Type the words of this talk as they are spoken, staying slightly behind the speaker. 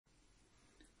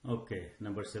Okay,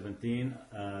 number 17.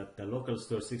 At the local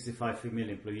store, 65 female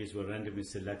employees were randomly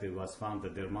selected. It was found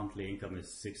that their monthly income is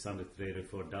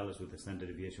 $634 with a standard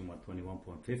deviation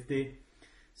 121.50.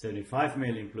 75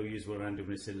 male employees were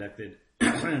randomly selected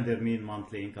and their mean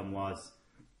monthly income was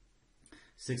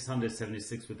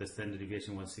 676 with a standard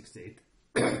deviation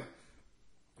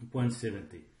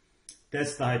 168.70.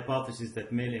 Test the hypothesis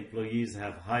that male employees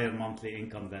have higher monthly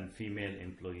income than female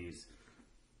employees.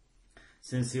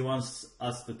 Since he wants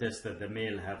us to test that the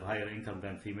male have higher income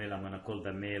than female, I'm going to call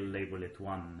the male, label it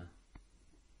 1.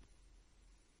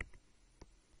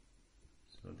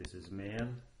 So this is male.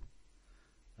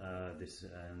 I'm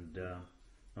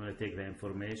going to take the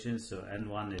information. So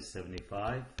N1 is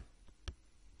 75.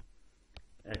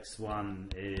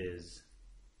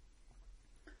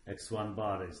 X1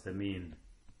 bar is the mean,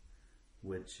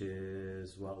 which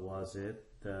is, what was it?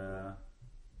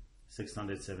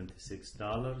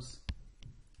 $676.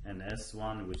 And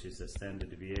S1, which is the standard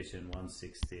deviation,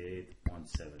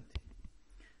 168.70.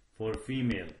 For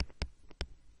female,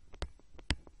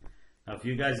 now if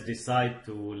you guys decide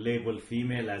to label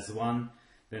female as 1,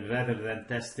 then rather than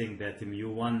testing that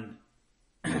mu1,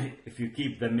 if you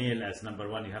keep the male as number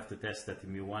 1, you have to test that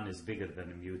mu1 is bigger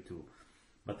than mu2.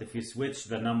 But if you switch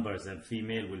the numbers and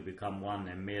female will become 1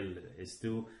 and male is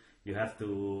 2, you have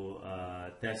to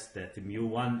test that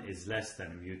mu1 is less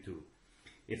than mu2.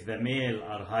 If the male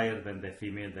are higher than the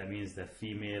female, that means the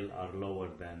female are lower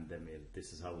than the male.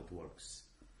 This is how it works.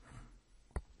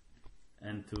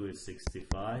 N2 is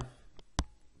 65.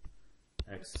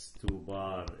 X2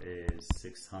 bar is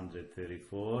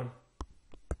 634.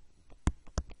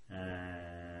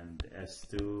 And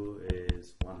S2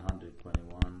 is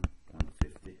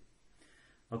 121.50.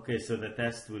 Okay, so the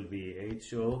test will be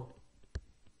HO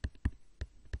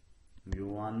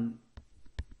mu1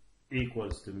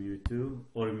 equals to mu2,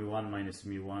 or mu1 minus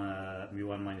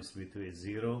mu1 minus mu2 is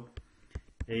 0.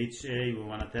 HA, we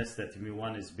want to test that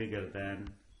mu1 is bigger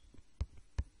than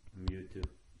mu2.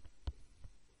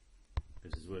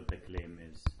 This is where the claim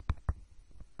is.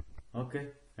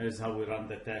 Okay, here's how we run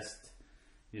the test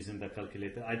using the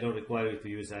calculator. I don't require you to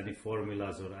use any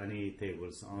formulas or any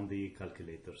tables on the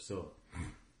calculator. So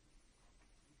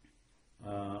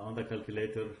on the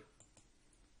calculator,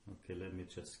 okay, let me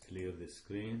just clear the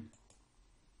screen.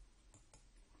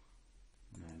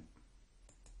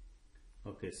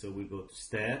 Okay, so we go to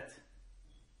stat,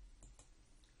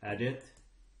 edit,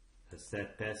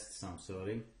 stat tests, I'm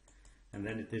sorry, and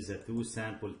then it is a 2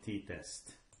 sample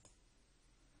t-test.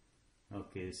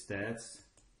 Okay, stats,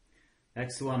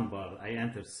 X1 bar, I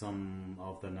entered some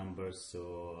of the numbers,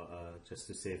 so just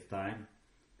to save time.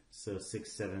 So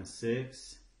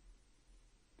 676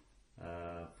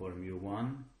 for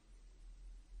mu1,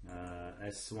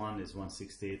 S1 is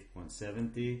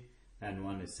 168.70,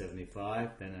 N1 is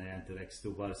 75, then I enter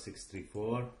X2 bar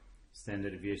 634,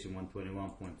 standard deviation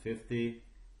 121.50,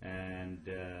 and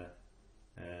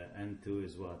N2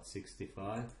 is what,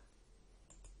 65.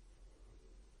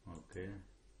 Okay,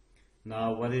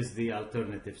 now what is the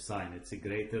alternative sign? It's a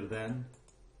greater than,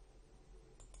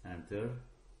 enter.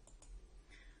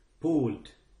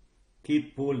 Pooled,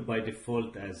 keep pooled by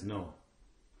default as no.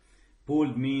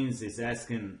 Pooled means is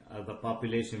asking the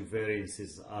population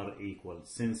variances are equal.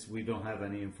 Since we don't have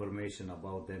any information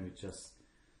about them, we just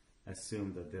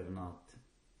assume that they're not.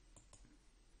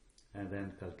 And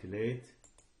then calculate.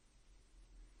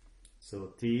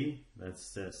 So T,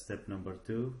 that's step number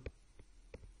 2.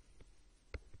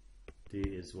 T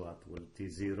is what? Well,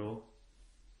 T0.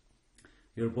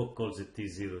 Your book calls it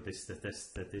T0. This is the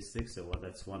test statistics, so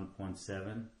that's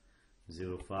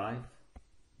 1.705.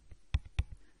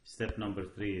 Step number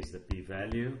 3 is the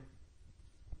p-value,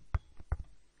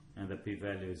 and the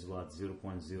p-value is what?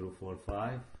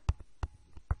 0.045.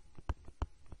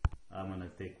 I'm going to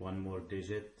take one more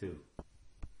digit, 2.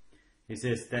 He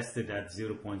says tested at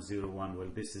 0.01.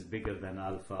 Well, this is bigger than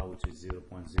alpha, which is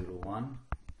 0.01.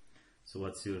 So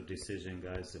what's your decision,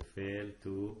 guys? To fail,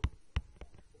 to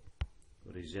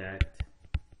reject,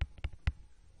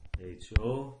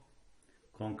 HO.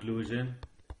 Conclusion,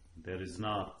 there is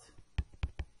not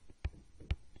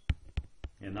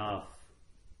enough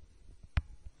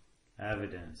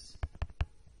evidence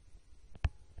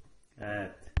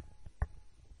at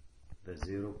the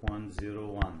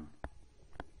 0.01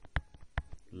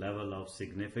 level of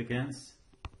significance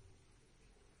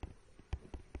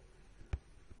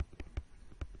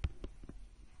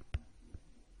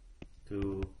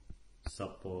to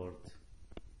support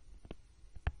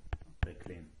the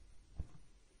claim.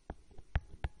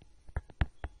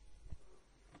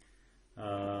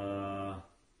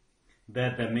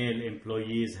 that the male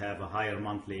employees have a higher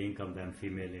monthly income than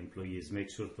female employees. Make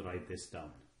sure to write this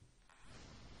down.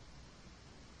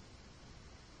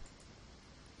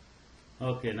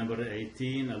 Okay, number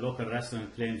 18, a local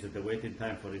restaurant claims that the waiting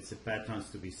time for its patrons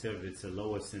to be served is the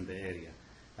lowest in the area.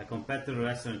 A competitor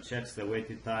restaurant checks the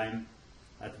waiting time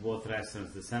at both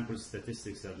restaurants. The sample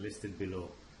statistics are listed below.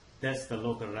 Test the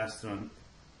local restaurant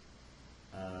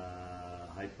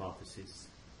hypothesis.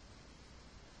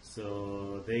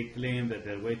 So they claim that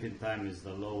their waiting time is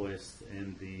the lowest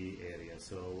in the area.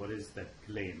 So what is the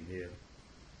claim here?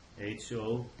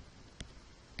 HO,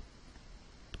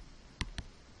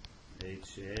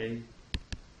 HA.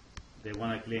 They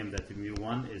want to claim that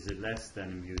mu1 is less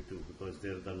than mu2 because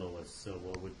they're the lowest. So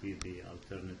what would be the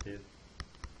alternative?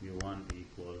 mu1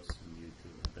 equals mu2.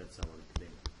 That's our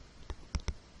claim.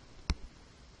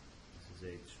 This is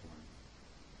H1.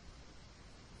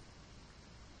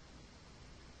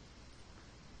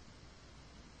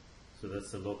 So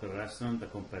that's the local restaurant, the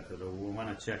competitor. We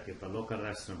want to check if the local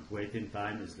restaurant waiting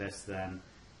time is less than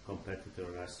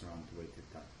competitor restaurant waiting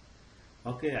time.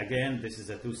 Okay, again, this is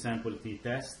a two sample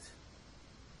t-test.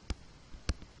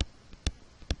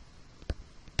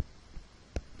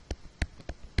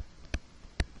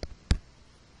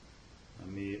 Let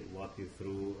me walk you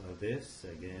through this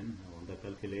again on the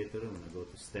calculator. I'm going to go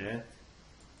to stat,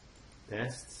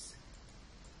 tests,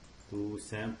 two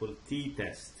sample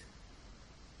t-test.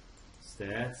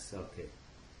 Stats, okay.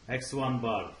 X1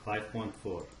 bar,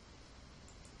 5.4.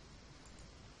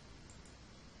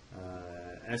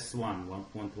 S1,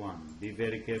 1.1. Be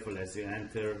very careful as you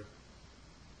enter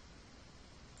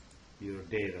your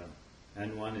data.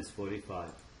 N1 is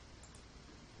 45.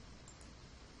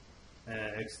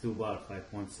 X2 bar,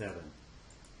 5.7.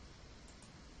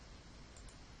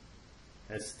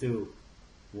 S2,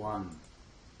 1.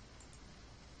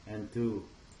 N2,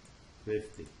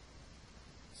 50.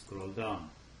 Scroll down.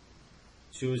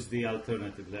 Choose the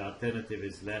alternative. The alternative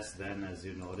is less than, as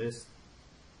you noticed.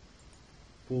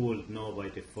 Pooled no by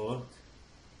default.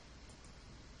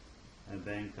 And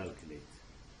then calculate.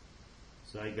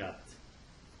 So I got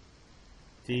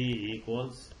T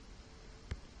equals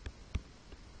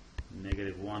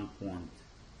negative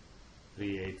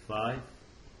 1.385.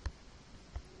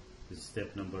 This is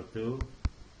step number 2.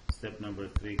 Step number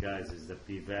 3, guys, is the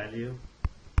p-value,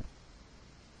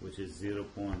 which is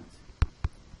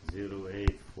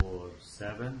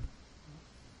 0.0847.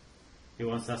 He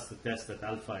wants us to test that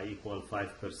alpha equal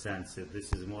 5%. So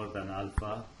this is more than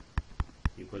alpha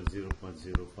equals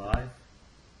 0.05.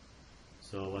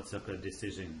 So what's up the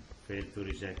decision? Fail to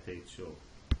reject HO.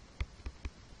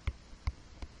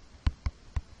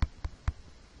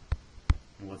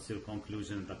 And what's your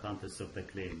conclusion in the context of the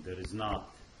claim? There is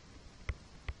not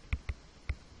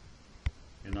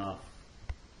enough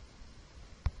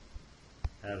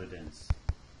evidence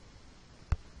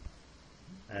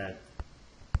at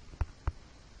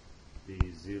the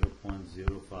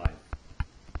 0.05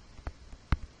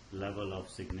 level of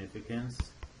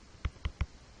significance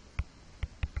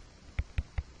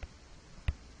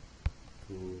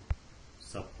to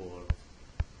support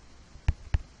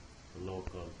the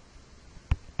local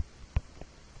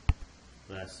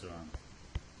restaurant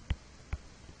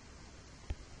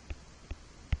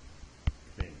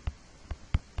claim.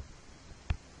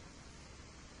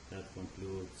 That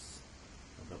concludes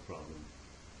the problem.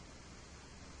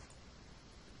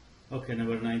 Okay,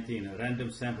 number 19. A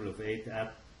random sample of 8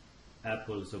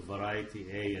 apples of variety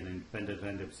A and an independent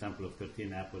random sample of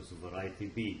 13 apples of variety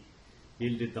B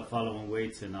yielded the following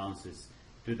weights in ounces.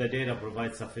 Do the data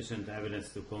provide sufficient evidence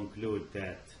to conclude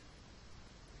that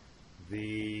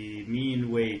the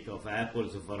mean weight of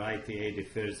apples of variety A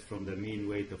differs from the mean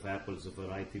weight of apples of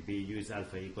variety B? Use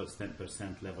alpha equals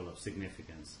 10% level of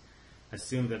significance.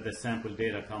 Assume that the sample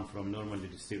data come from normally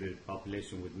distributed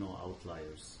population with no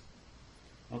outliers.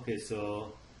 Okay,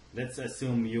 so let's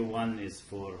assume mu1 is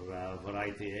for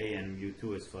variety A and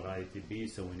mu2 is variety B,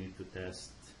 so we need to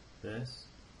test this.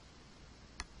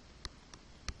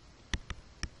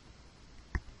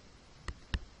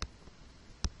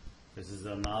 This is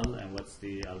a null, and what's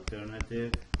the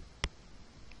alternative?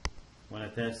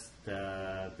 Want to test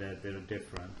that they're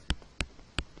different,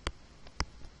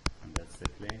 and that's the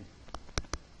claim.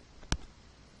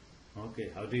 Okay,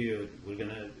 how do you, we're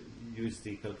gonna use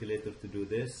the calculator to do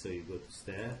this, so you go to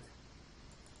stat,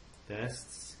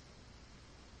 tests,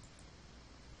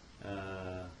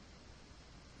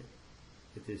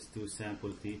 it is two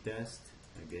sample t-test,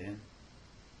 again,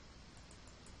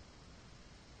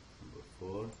 number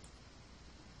 4.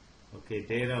 Okay,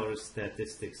 data or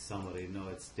statistics summary, no,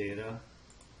 it's data,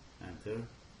 enter.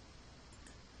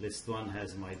 List 1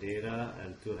 has my data,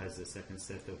 L2 has the second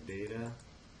set of data.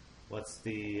 What's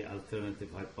the alternative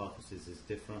hypothesis is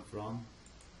different from?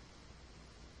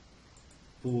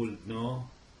 Pooled, no,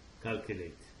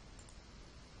 calculate.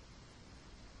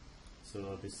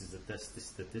 So this is a test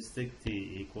statistic,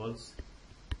 T equals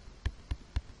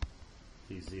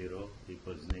T0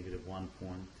 equals negative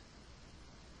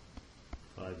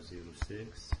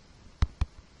 1.506.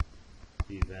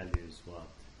 P value is what?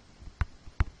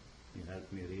 You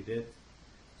help me read it.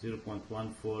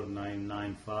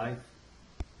 0.14995.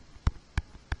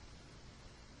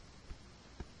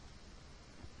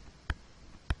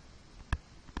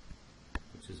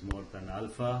 Which is more than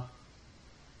alpha.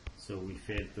 So we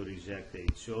fail to reject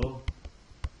HO.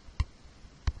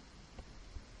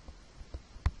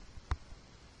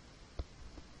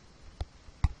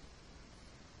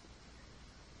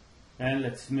 And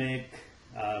let's make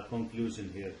a conclusion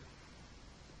here.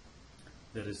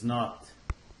 There is not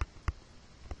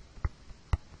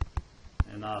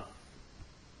enough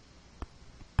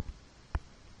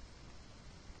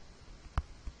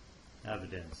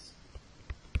evidence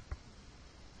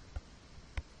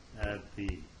at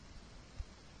the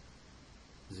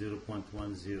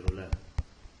 0.10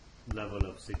 level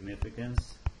of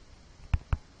significance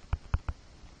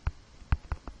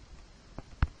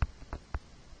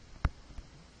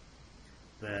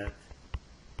that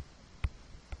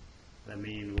the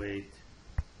mean weight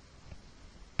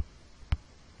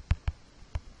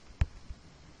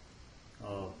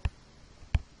of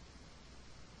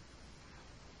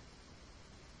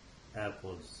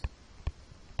apples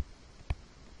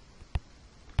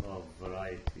of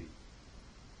variety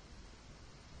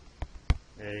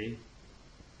A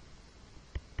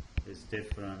is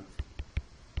different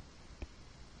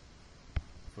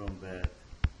from that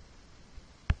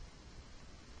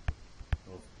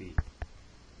of B.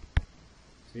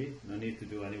 See, no need to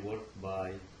do any work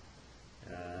by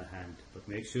hand, but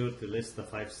make sure to list the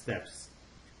 5 steps.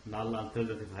 Null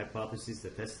alternative hypothesis,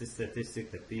 the test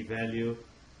statistic, the p-value,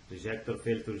 reject or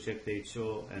fail to reject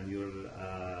HO, and your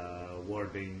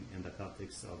wording in the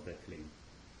context of the claim.